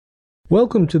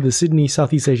Welcome to the Sydney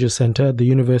Southeast Asia Centre at the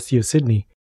University of Sydney.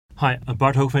 Hi, I'm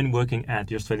Bart Hoogveen, working at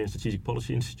the Australian Strategic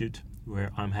Policy Institute,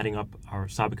 where I'm heading up our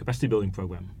cyber capacity building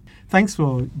program. Thanks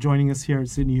for joining us here at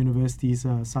Sydney University's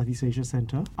Southeast Asia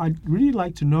Centre. I'd really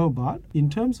like to know, Bart, in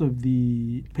terms of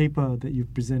the paper that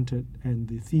you've presented and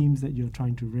the themes that you're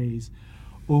trying to raise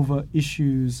over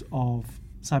issues of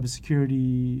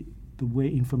cybersecurity, the way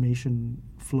information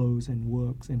flows and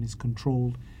works and is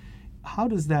controlled, how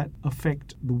does that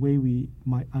affect the way we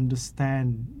might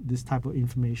understand this type of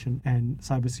information and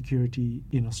cybersecurity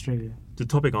in Australia? The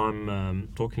topic I'm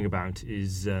talking about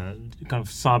is kind of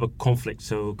cyber conflict,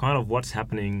 so kind of what's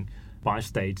happening by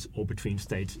states or between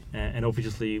states. And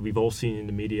obviously, we've all seen in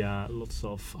the media lots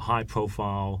of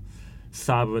high-profile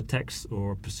cyber attacks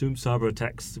or presumed cyber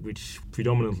attacks, which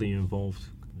predominantly involved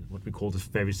what we call the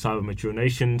very cyber mature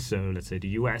nations, so let's say the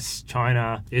US,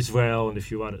 China, Israel, and a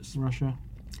few others.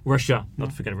 Russia,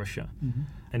 not to forget Russia. Mm-hmm.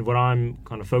 And what I'm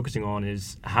kind of focusing on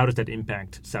is how does that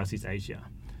impact Southeast Asia?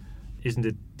 Isn't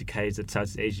it the case that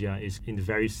Southeast Asia is in the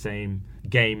very same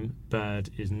game, but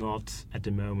is not at the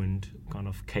moment kind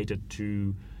of catered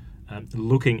to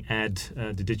looking at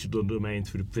the digital domain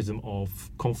through the prism of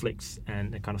conflicts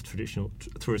and a kind of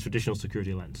through a traditional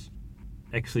security lens?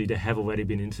 Actually, there have already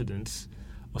been incidents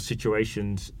or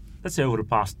situations, let's say over the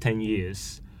past 10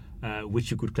 years, which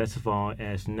you could classify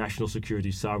as national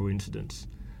security cyber incidents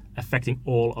affecting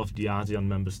all of the ASEAN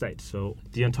member states. So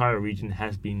the entire region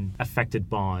has been affected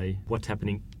by what's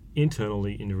happening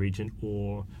internally in the region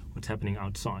or what's happening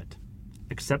outside,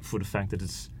 except for the fact that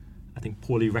it's, I think,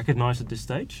 poorly recognized at this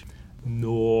stage,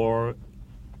 nor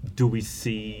do we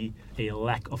see a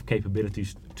lack of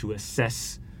capabilities to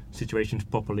assess situations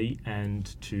properly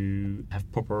and to have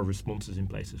proper responses in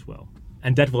place as well.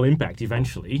 And that will impact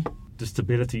eventually the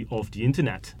stability of the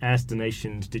internet as the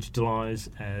nations digitalize,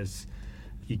 as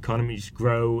economies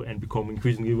grow and become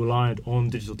increasingly reliant on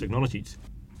digital technologies.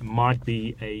 It might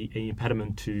be an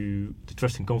impediment to the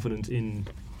trust and confidence in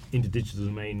the digital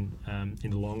domain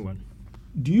in the long run.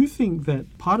 Do you think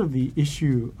that part of the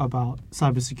issue about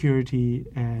cybersecurity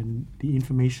and the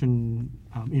information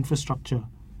infrastructure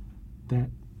that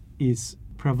is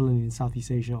prevalent in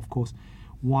Southeast Asia, of course,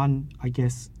 one, I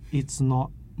guess, it's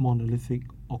not monolithic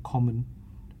or common.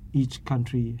 Each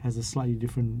country has a slightly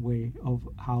different way of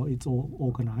how it's all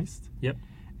organized. Yep.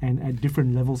 And at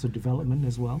different levels of development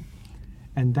as well.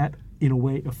 And that, in a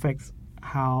way, affects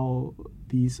how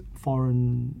these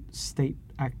foreign state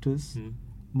actors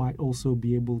might also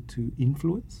be able to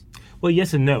influence. Well,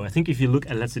 yes and no. I think if you look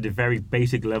at, let's say, the very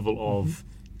basic level of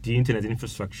the internet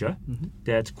infrastructure,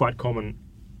 that's quite common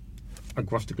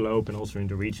across the globe and also in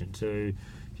the region. So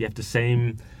you have the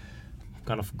same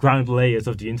kind of ground layers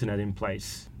of the internet in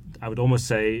place. I would almost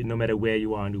say no matter where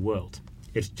you are in the world.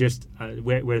 It's just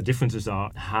where the differences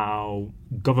are how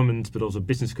governments but also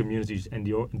business communities and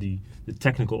the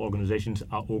technical organizations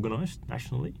are organized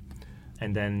nationally.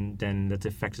 And then that's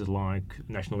factors like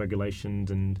national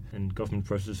regulations and government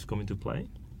processes come into play.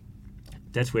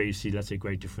 That's where you see, let's say,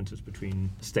 great differences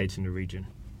between states in the region.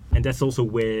 And that's also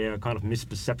where kind of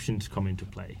misperceptions come into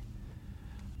play.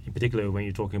 In particular, when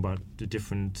you're talking about the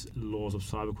different laws of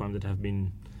cybercrime that have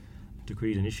been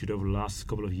decreed and issued over the last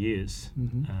couple of years,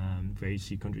 where you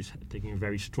see countries taking a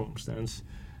very strong stance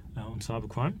on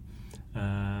cybercrime,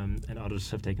 and others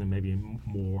have taken maybe a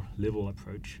more liberal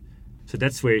approach. So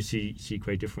that's where you see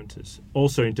great differences.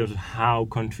 Also, in terms of how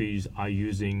countries are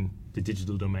using the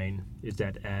digital domain, is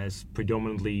that as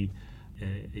predominantly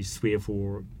a sphere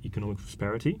for economic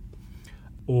prosperity?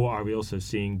 Or are we also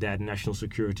seeing that national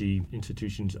security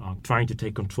institutions are trying to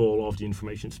take control of the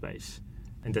information space?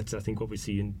 And that's, I think, what we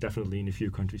see definitely in a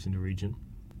few countries in the region.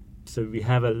 So we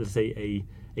have, let's say,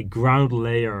 a ground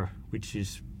layer which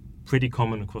is pretty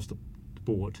common across the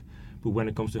board. But when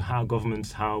it comes to how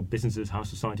governments, how businesses, how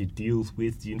society deals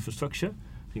with the infrastructure,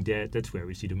 I think that's where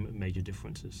we see the major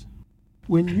differences.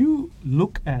 When you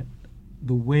look at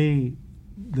the way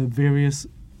the various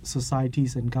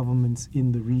societies and governments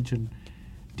in the region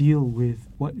deal with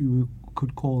what you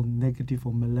could call negative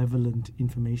or malevolent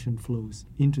information flows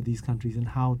into these countries and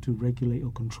how to regulate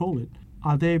or control it,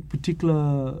 are there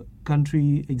particular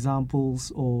country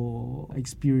examples or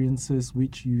experiences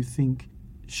which you think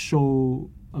show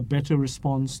a better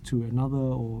response to another,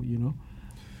 or, you know?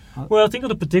 Well, I think on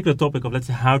the particular topic of, let's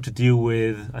say, how to deal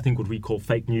with, I think, what we call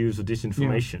fake news or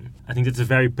disinformation. Yeah. I think that's a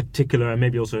very particular and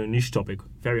maybe also a niche topic,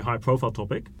 very high-profile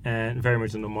topic, and very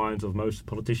much in the minds of most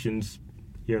politicians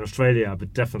here in Australia,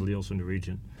 but definitely also in the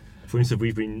region. For instance,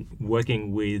 we've been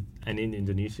working with, and in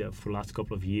Indonesia for the last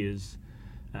couple of years,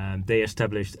 they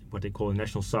established what they call a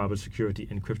National Cyber Security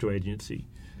and Crypto Agency,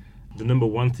 the number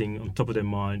one thing on top of their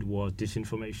mind was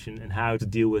disinformation and how to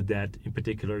deal with that, in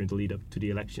particular in the lead up to the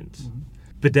elections. Mm-hmm.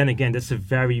 But then again, that's a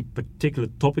very particular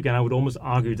topic, and I would almost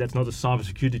argue that's not a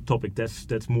cybersecurity topic.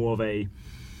 That's more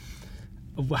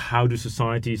of how do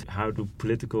societies, how do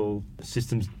political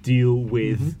systems deal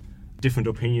with different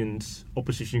opinions,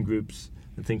 opposition groups,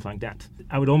 and things like that.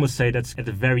 I would almost say that's at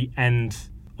the very end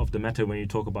of the matter when you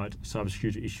talk about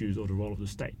cybersecurity issues or the role of the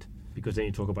state. Because then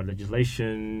you talk about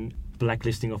legislation,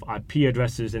 blacklisting of IP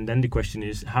addresses, and then the question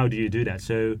is, how do you do that?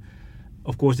 So,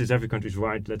 of course, it's every country's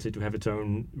right, let's say, to have its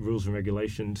own rules and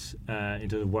regulations in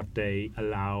terms of what they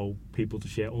allow people to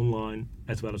share online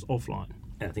as well as offline.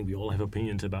 And I think we all have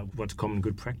opinions about what's common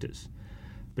good practice.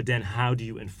 But then how do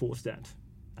you enforce that?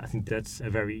 I think that's a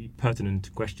very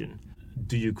pertinent question.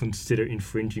 Do you consider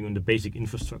infringing on the basic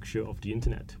infrastructure of the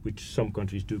internet, which some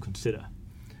countries do consider?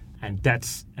 And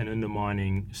that's an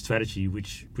undermining strategy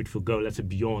which will go, let's say,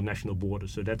 beyond national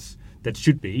borders. So that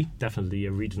should be definitely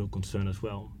a regional concern as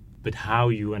well. But how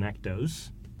you enact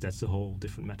those, that's a whole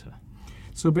different matter.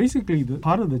 So basically, the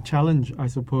part of the challenge, I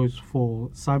suppose, for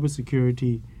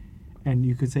cybersecurity and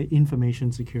you could say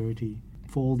information security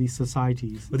for all these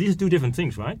societies. But these are two different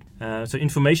things, right? So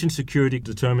information security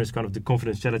determines kind of the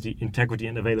confidentiality, integrity,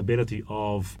 and availability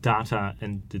of data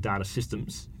and the data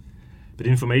systems. But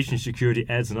information security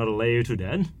adds another layer to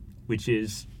that, which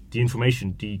is the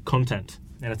information, the content.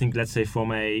 And I think, let's say,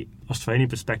 from a Australian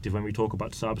perspective, when we talk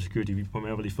about cybersecurity, we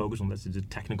primarily focus on, let's say, the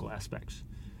technical aspects.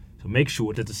 So make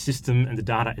sure that the system and the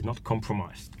data is not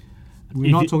compromised.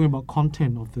 We're not talking about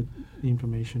content of the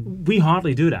information. We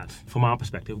hardly do that from our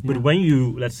perspective. Yeah. But when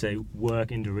you, let's say,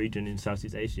 work in the region in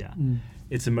Southeast Asia,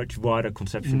 it's a much wider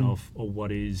conception of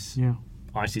what is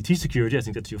ICT security. I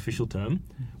think that's the official term,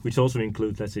 which also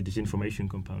includes, let's say, this information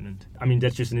component. I mean,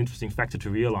 that's just an interesting factor to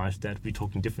realize that we're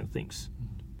talking different things.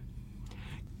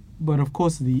 But of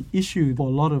course, the issue for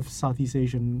a lot of Southeast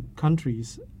Asian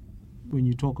countries, when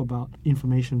you talk about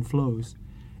information flows,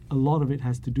 a lot of it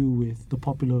has to do with the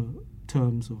popular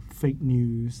terms of fake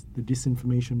news, the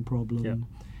disinformation problem,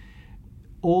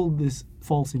 all this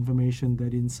false information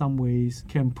that in some ways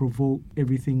can provoke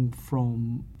everything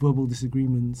from verbal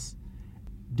disagreements,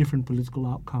 different political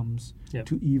outcomes,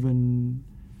 to even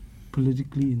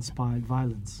politically inspired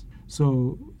violence.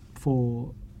 So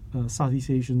for Southeast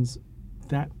Asians,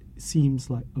 that seems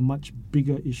like a much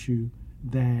bigger issue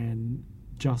than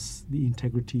just the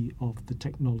integrity of the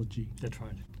technology. That's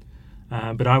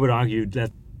right. But I would argue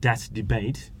that that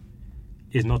debate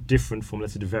is not different from,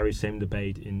 let's say, the very same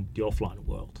debate in the offline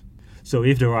world. So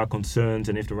if there are concerns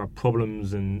and if there are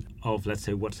problems of, let's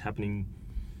say, what's happening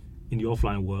in the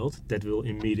offline world, that will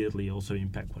immediately also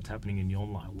impact what's happening in the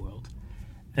online world.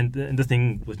 And the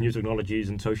thing with new technologies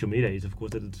and social media is, of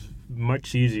course, that it's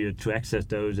much easier to access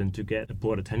those and to get a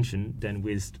broad attention than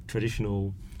with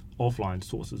traditional offline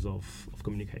sources of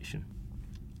communication.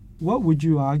 What would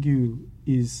you argue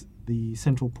is the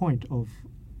central point of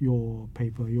your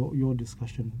paper, your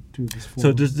discussion to this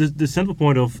forum? So the central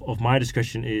point of my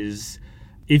discussion is,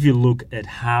 if you look at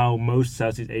how most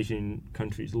Southeast Asian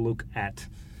countries look at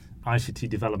ICT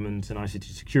development and ICT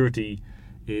security,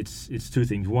 it's two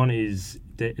things. One is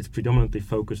that it's predominantly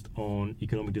focused on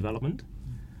economic development.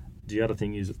 The other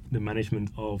thing is the management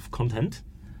of content.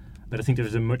 But I think there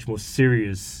is a much more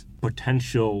serious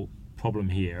potential problem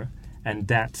here, and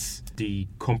that's the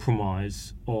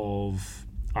compromise of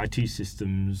IT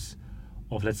systems,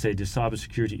 of, let's say, the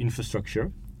cybersecurity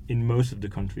infrastructure in most of the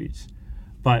countries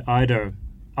by either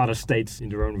other states in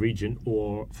their own region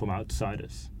or from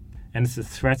outsiders. And it's a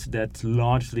threat that's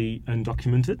largely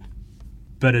undocumented,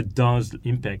 but it does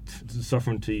impact the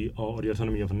sovereignty or the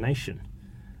autonomy of a nation.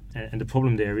 And the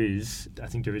problem there is, I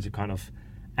think there is a kind of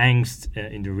angst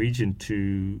in the region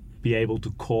to be able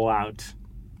to call out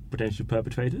potential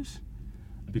perpetrators,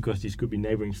 because these could be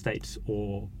neighboring states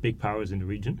or big powers in the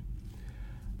region.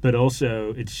 But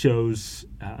also it shows,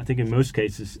 I think in most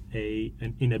cases,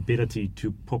 an inability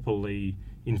to properly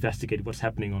investigate what's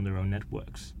happening on their own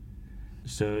networks.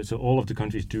 So all of the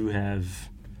countries do have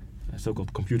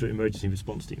so-called computer emergency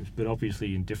response teams, but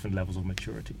obviously in different levels of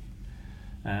maturity.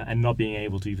 And not being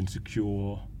able to even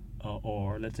secure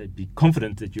or let's say be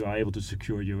confident that you are able to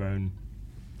secure your own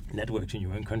networks in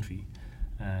your own country.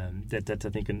 That's I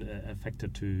think a factor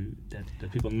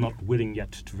that people are not willing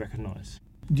yet to recognize.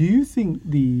 Do you think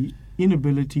the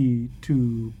inability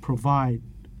to provide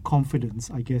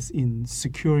confidence, I guess, in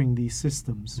securing these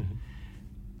systems,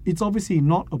 it's obviously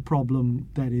not a problem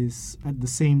that is at the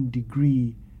same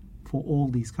degree for all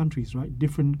these countries, right?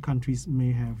 Different countries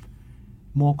may have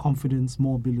more confidence,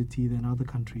 more ability than other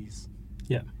countries.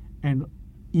 Yeah. And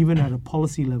even at a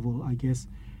policy level, I guess,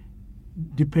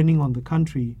 depending on the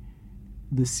country,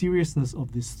 the seriousness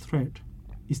of this threat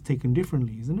is taken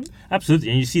differently, isn't it? Absolutely,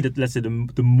 and you see that, let's say,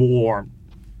 the more,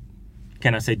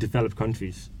 can I say, developed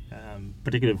countries,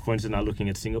 particularly, for instance, now looking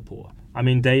at Singapore. I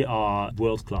mean, they are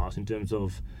world-class in terms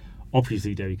of,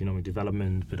 obviously, their economic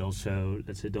development, but also,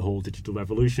 let's say, the whole digital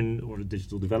revolution or the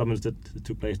digital developments that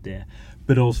took place there,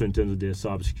 but also in terms of their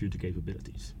cybersecurity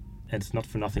capabilities. And it's not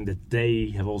for nothing that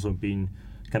they have also been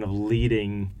kind of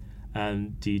leading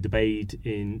the debate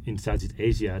in Southeast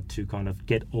Asia to kind of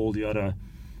get all the other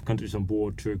countries on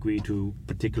board to agree to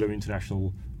particular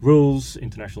international rules,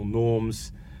 international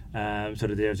norms, so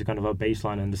that there's a kind of a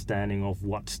baseline understanding of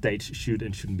what states should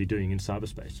and shouldn't be doing in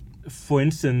cyberspace. For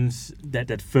instance,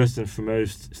 that first and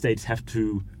foremost, states have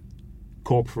to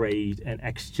cooperate and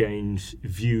exchange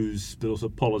views, but also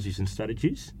policies and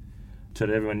strategies, so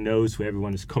that everyone knows where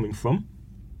everyone is coming from.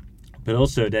 But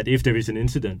also that if there is an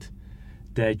incident,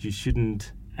 that you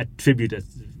shouldn't attribute it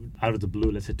out of the blue,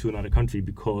 let's say, to another country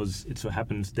because it so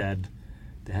happens that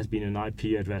there has been an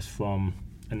IP address from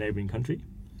a neighboring country.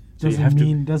 So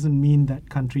doesn't mean that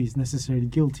country is necessarily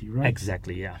guilty, right?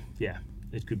 Exactly, yeah.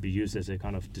 It could be used as a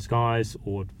kind of disguise,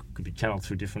 or it could be channeled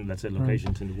through different, let's say,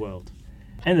 locations in the world.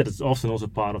 And that it's often also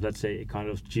part of, let's say, a kind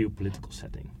of geopolitical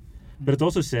setting. But it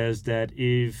also says that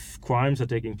if crimes are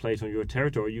taking place on your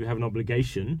territory, you have an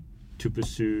obligation to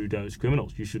pursue those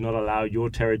criminals. You should not allow your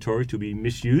territory to be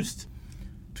misused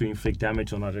to inflict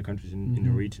damage on other countries in the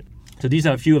region. So these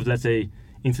are a few of, let's say,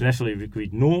 internationally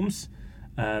agreed norms.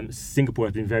 Singapore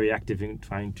has been very active in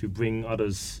trying to bring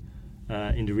others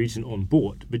in the region on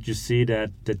board. But you see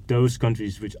that those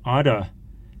countries which either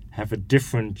have a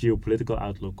different geopolitical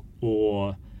outlook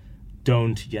or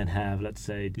don't yet have, let's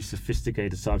say, the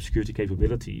sophisticated cybersecurity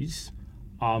capabilities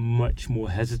are much more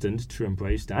hesitant to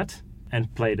embrace that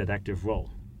and play that active role.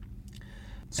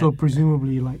 So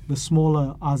presumably, like the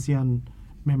smaller ASEAN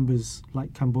members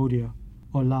like Cambodia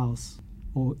or Laos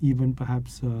or even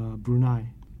perhaps Brunei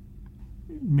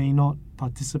may not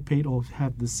participate or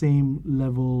have the same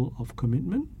level of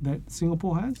commitment that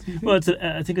Singapore has? Do you think? Well,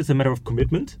 I think it's a matter of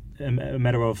commitment, a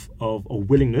matter of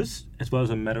willingness, as well as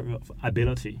a matter of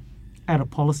ability. At a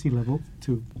policy level,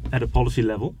 too. At a policy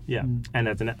level, yeah, and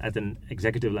at an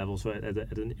executive level, so at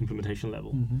an implementation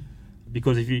level.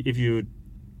 Because if you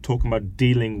talk about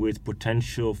dealing with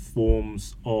potential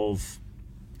forms of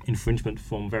infringement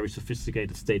from very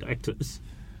sophisticated state actors,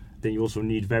 then you also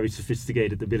need very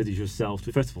sophisticated abilities yourself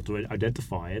to, first of all, to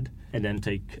identify it and then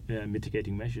take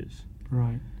mitigating measures.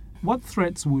 Right. What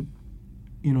threats would,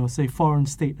 say foreign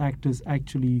state actors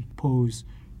actually pose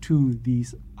to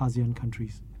these ASEAN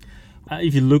countries?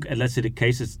 If you look at, let's say, the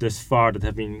cases thus far that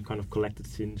have been kind of collected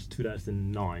since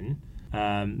 2009,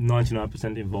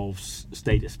 99% involves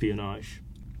state espionage.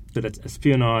 So that's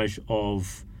espionage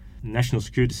of national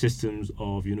security systems,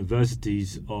 of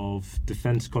universities, of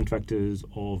defense contractors,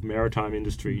 of maritime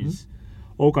industries,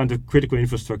 all kinds of critical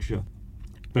infrastructure.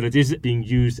 But it is being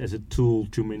used as a tool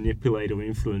to manipulate or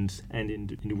influence and, in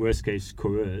the worst case,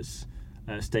 coerce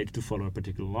states to follow a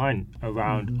particular line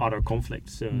around other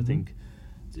conflicts. So I think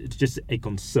it's just a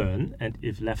concern, and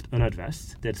if left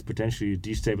unaddressed, that's potentially a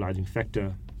destabilizing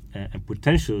factor and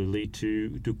potentially lead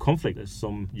to conflict, as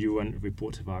some UN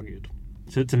reports have argued.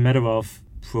 So it's a matter of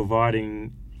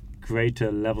providing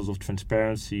greater levels of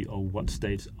transparency of what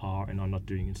states are and are not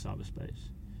doing in cyberspace.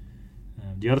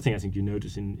 The other thing I think you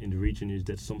notice in the region is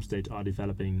that some states are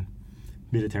developing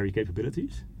military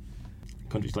capabilities.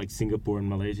 Countries like Singapore and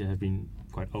Malaysia have been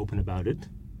quite open about it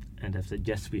and have said,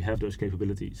 yes, we have those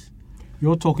capabilities.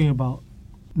 You're talking about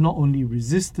not only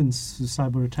resistance to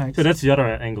cyber attacks. So that's the other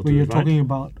angle to it, but you're right? talking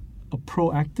about a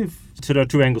proactive... So there are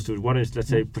two angles to it. One is, let's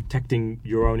say, protecting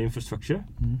your own infrastructure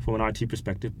from an IT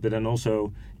perspective, but then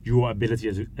also your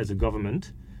ability as a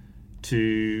government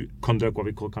to conduct what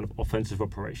we call kind of offensive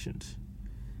operations.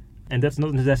 And that's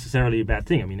not necessarily a bad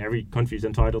thing. I mean, every country is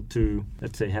entitled to,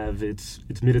 let's say, have its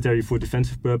military for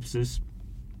defensive purposes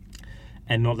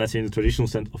and not, let's say, in the traditional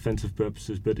sense, offensive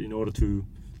purposes, but in order to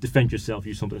defend yourself,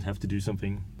 you sometimes have to do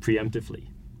something preemptively.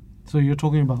 So you're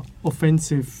talking about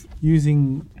offensive,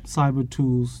 using cyber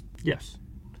tools. Yes,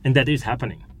 and that is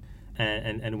happening.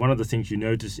 And one of the things you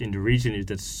notice in the region is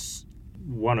that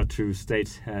one or two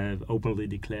states have openly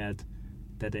declared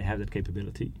that they have that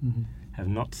capability, have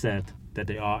not said that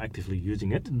they are actively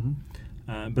using it.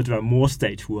 But there are more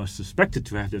states who are suspected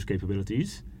to have those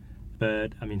capabilities,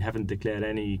 but haven't declared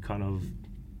any kind of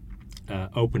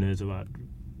openness about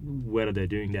whether they're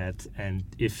doing that, and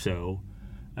if so,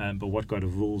 but what kind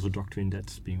of rules or doctrine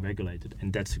that's being regulated.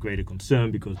 And that's a greater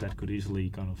concern because that could easily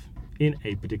kind of, in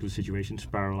a particular situation,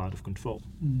 spiral out of control.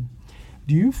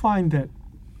 Do you find that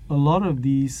a lot of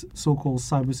these so-called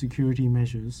cybersecurity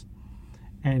measures,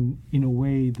 and in a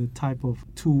way the type of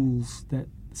tools that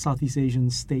Southeast Asian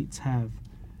states have,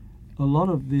 a lot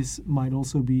of this might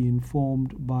also be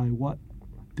informed by what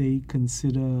they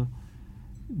consider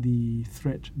the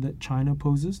threat that China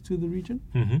poses to the region.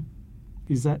 Mm-hmm.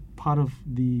 Is that part of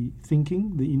the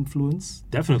thinking, the influence?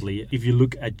 Definitely. If you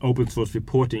look at open source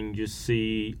reporting, you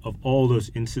see of all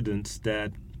those incidents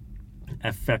that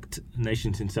affect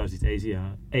nations in Southeast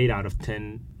Asia, 8 out of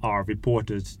 10 are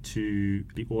reported to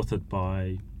be authored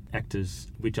by actors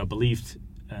which are believed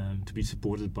to be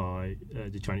supported by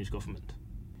the Chinese government.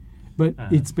 But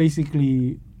it's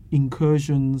basically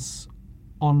incursions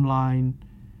online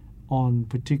on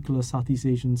particular Southeast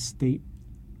Asian state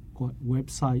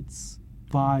websites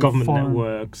by government foreign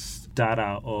networks,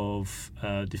 data of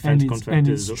defense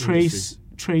contractors, and or it's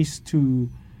traced to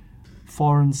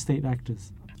foreign state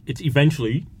actors. It's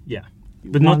eventually, yeah.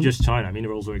 But not just China. I mean,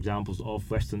 there are also examples of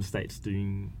Western states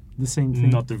doing the same thing.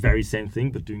 Not the very same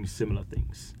thing, but doing similar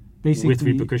things. Basically, with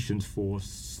repercussions for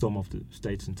some of the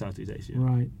states in Southeast Asia.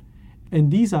 Right.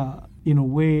 And these are, in a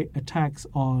way, attacks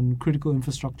on critical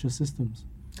infrastructure systems.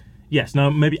 Yes. Now,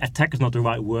 maybe attack is not the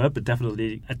right word, but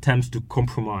definitely attempts to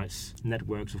compromise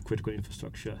networks of critical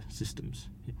infrastructure systems.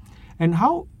 Yeah. And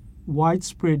how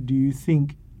widespread do you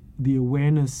think the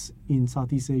awareness in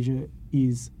Southeast Asia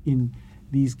is in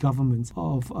these governments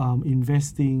of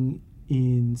investing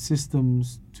in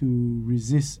systems to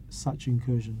resist such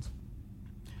incursions?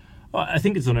 Well, I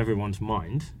think it's on everyone's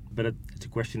mind, but it's a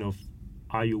question of,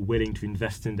 are you willing to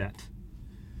invest in that?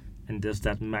 And does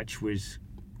that match with,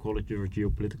 call it, your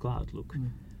geopolitical outlook?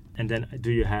 Mm. And then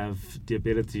do you have the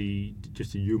ability,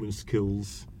 just the human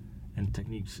skills and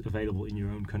techniques available in your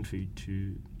own country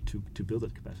to build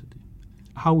that capacity?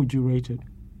 How would you rate it?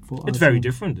 It's very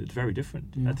different. It's very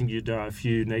different. Yeah. I think there are a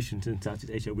few nations in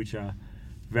Southeast Asia which are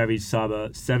very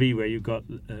cyber savvy, where you've got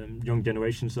young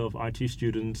generations of IT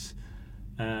students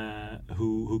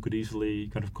who could easily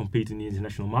kind of compete in the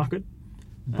international market.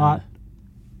 But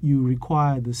you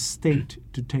require the state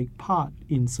to take part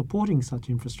in supporting such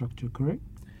infrastructure, correct?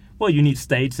 Well, you need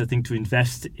states, I think, to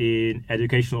invest in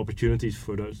educational opportunities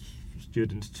for those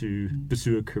students to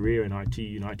pursue a career in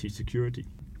IT security.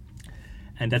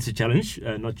 And that's a challenge,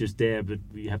 not just there, but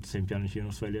we have the same challenge here in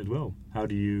Australia as well. How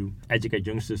do you educate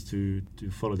youngsters to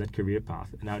follow that career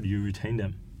path, and how do you retain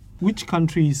them? Which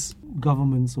countries,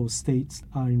 governments or states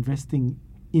are investing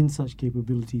in such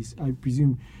capabilities? I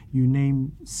presume you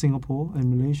name Singapore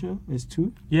and Malaysia as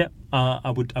two? Yeah,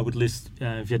 I would list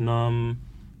Vietnam,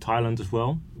 Thailand as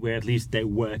well, where at least they're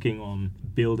working on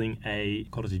building a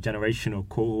generation or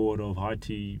cohort of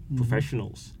IT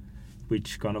professionals,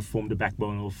 which kind of form the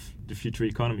backbone of the future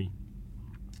economy.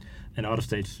 And other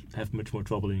states have much more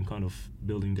trouble in kind of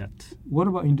building that. What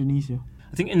about Indonesia?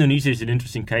 I think Indonesia is an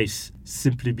interesting case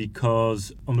simply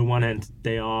because, on the one hand,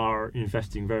 they are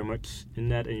investing very much in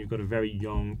that, and you've got a very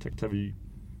young, tech-savvy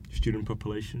student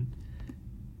population.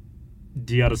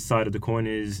 The other side of the coin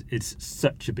is it's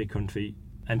such a big country,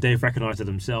 and they've recognized it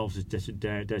themselves as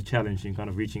their challenge in kind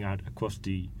of reaching out across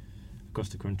the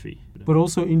country. But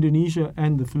also Indonesia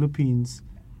and the Philippines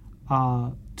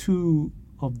are two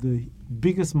of the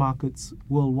biggest markets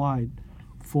worldwide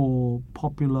for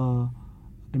popular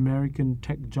American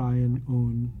tech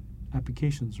giant-owned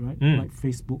applications, right? Like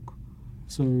Facebook.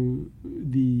 So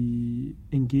the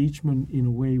engagement, in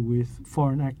a way, with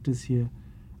foreign actors here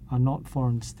are not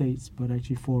foreign states, but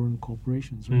actually foreign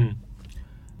corporations, right?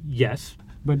 Yes.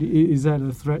 But is that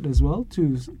a threat as well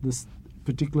to this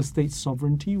particular state's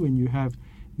sovereignty when you have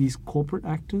these corporate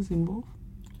actors involved?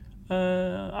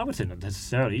 I would say not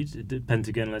necessarily. It depends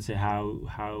again, let's say,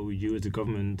 how you as a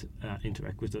government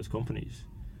interact with those companies.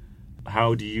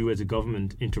 How do you as a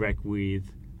government interact with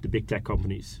the big tech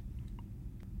companies?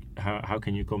 How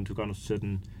can you come to kind of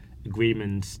certain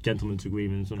agreements, gentlemen's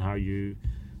agreements on how you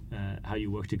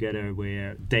work together,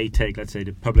 where they take, let's say,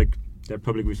 their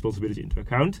public responsibility into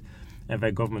account, and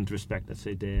where government respect, let's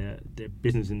say, their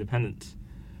business independence.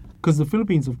 Because the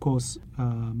Philippines, of course,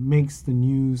 makes the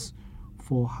news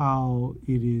for how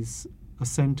it is a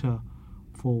center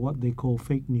for what they call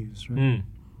fake news, right?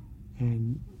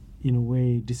 And in a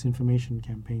way, disinformation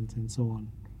campaigns and so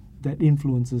on, that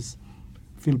influences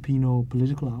Filipino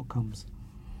political outcomes.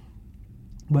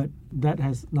 But that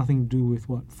has nothing to do with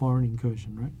foreign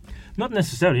incursion, right? Not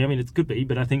necessarily. I mean, it could be,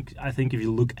 but I think if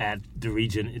you look at the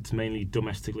region, it's mainly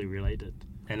domestically related.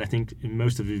 And I think in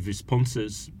most of the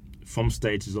responses from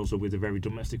states is also with a very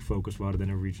domestic focus rather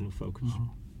than a regional focus.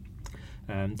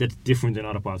 That's different in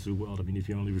other parts of the world. I mean, if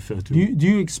you only refer to... Do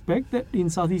you expect that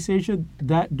in Southeast Asia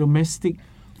that domestic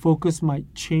focus might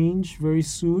change very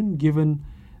soon, given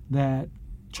that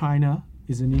China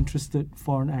is an interested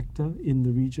foreign actor in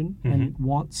the region and it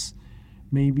wants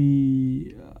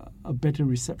maybe a better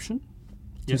reception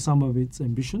to some of its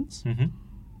ambitions.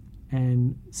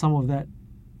 And some of that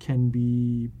can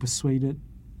be persuaded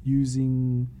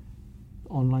using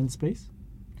online space?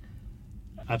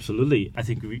 Absolutely. I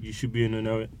think you should be under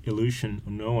no illusion,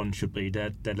 or no one should be,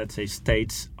 that let's say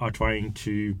states are trying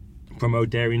to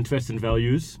promote their interests and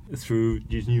values through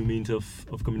these new means of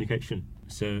communication.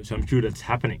 So I'm sure that's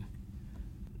happening.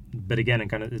 But again,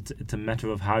 it's a matter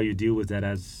of how you deal with that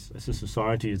as a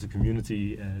society, as a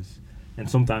community, and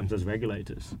sometimes as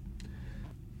regulators.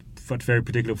 What's very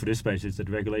particular for this space is that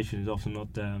regulation is often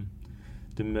not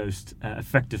the most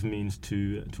effective means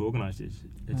to organize this.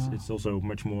 It's also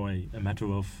much more a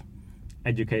matter of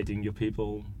educating your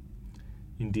people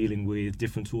in dealing with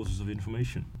different sources of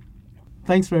information.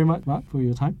 Thanks very much, Mark, for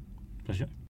your time. Pleasure.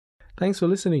 Thanks for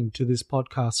listening to this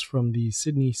podcast from the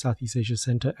Sydney Southeast Asia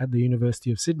Centre at the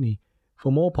University of Sydney.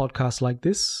 For more podcasts like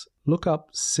this, look up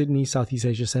Sydney Southeast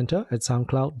Asia Centre at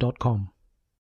soundcloud.com.